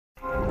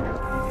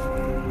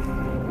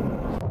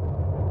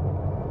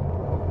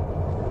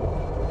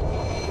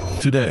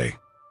Today,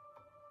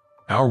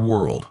 our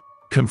world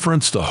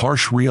confronts the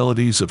harsh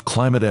realities of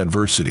climate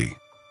adversity.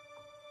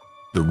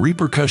 The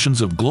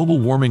repercussions of global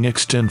warming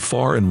extend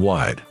far and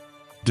wide,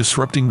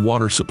 disrupting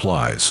water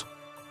supplies,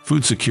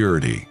 food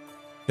security,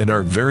 and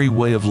our very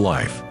way of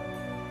life.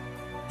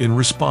 In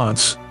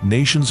response,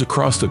 nations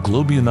across the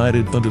globe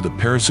united under the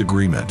Paris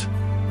Agreement.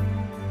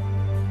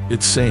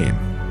 Its aim: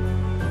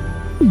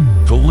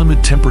 to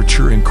limit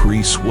temperature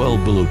increase well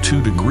below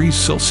 2 degrees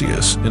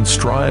Celsius and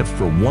strive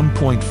for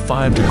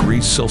 1.5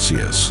 degrees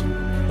Celsius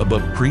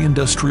above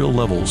pre-industrial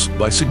levels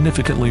by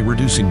significantly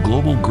reducing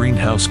global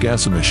greenhouse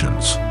gas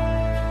emissions.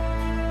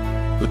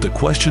 But the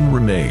question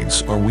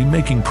remains, are we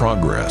making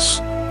progress?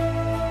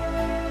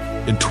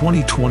 In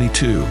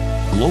 2022,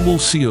 global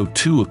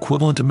CO2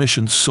 equivalent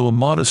emissions saw a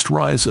modest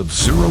rise of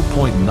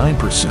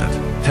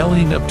 0.9%,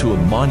 tallying up to a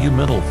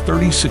monumental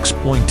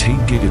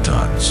 36.8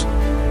 gigatons.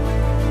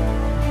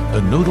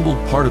 A notable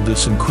part of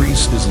this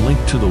increase is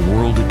linked to the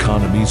world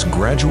economy's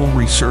gradual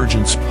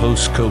resurgence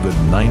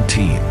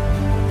post-COVID-19.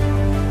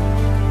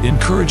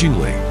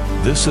 Encouragingly,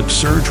 this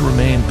upsurge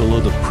remained below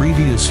the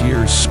previous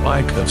year's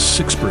spike of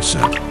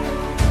 6%.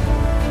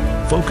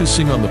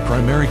 Focusing on the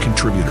primary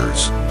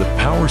contributors, the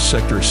power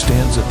sector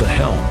stands at the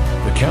helm,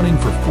 accounting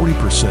for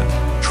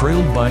 40%,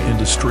 trailed by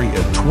industry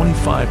at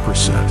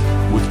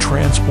 25%, with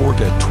transport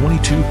at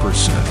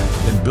 22%,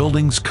 and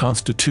buildings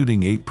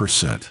constituting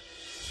 8%.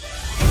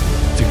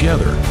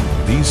 Together,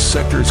 these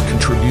sectors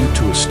contribute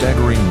to a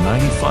staggering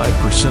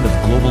 95% of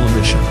global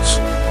emissions.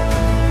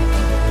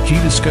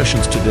 Key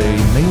discussions today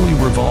mainly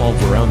revolve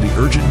around the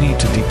urgent need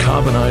to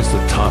decarbonize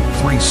the top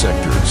 3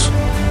 sectors.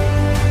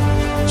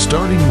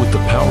 Starting with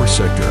the power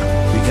sector,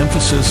 the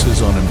emphasis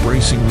is on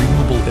embracing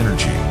renewable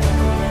energy.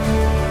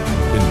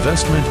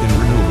 Investment in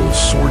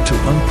renewables soared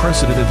to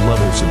unprecedented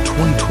levels in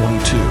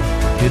 2022,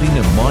 hitting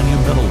a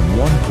monumental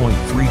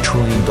 $1.3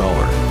 trillion.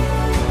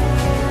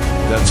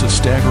 That's a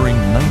staggering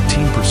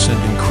 19%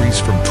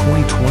 increase from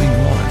 2021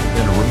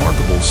 and a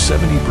remarkable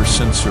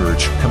 70%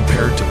 surge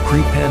compared to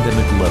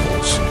pre-pandemic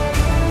levels.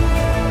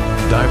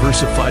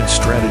 Diversified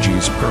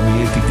strategies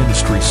permeate the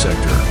industry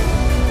sector,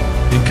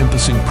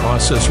 encompassing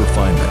process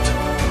refinement,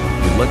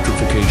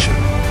 electrification,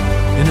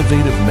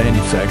 innovative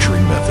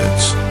manufacturing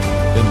methods,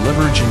 and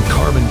leveraging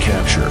carbon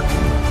capture,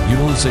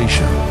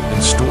 utilization,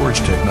 and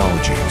storage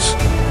technologies.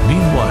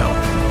 Meanwhile,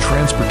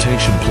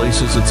 transportation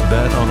places its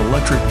bet on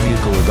electric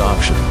vehicle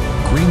adoption,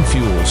 green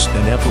fuels,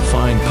 and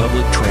amplifying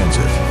public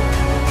transit.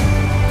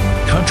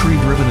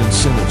 Country-driven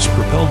incentives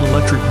propelled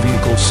electric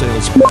vehicle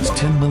sales past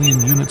 10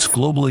 million units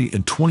globally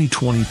in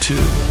 2022,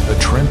 a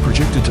trend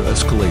projected to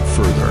escalate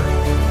further.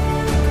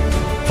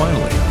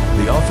 Finally,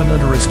 the often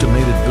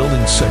underestimated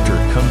building sector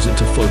comes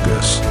into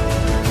focus.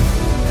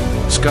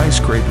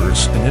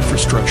 Skyscrapers and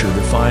infrastructure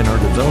define our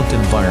developed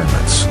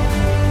environments.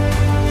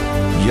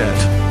 Yet,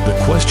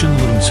 the question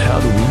looms: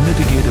 how do we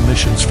mitigate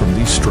emissions from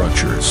these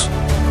structures?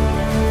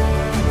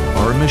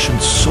 Are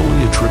emissions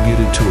solely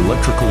attributed to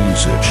electrical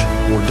usage,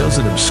 or does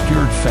an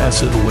obscured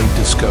facet await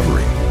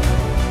discovery?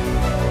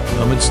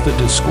 Amidst the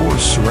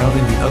discourse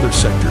surrounding the other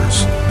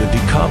sectors, the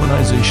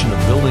decarbonization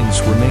of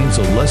buildings remains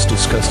a less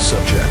discussed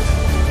subject.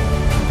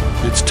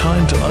 It's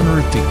time to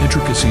unearth the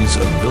intricacies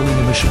of building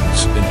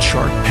emissions and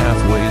chart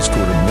pathways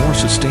toward a more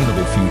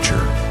sustainable future.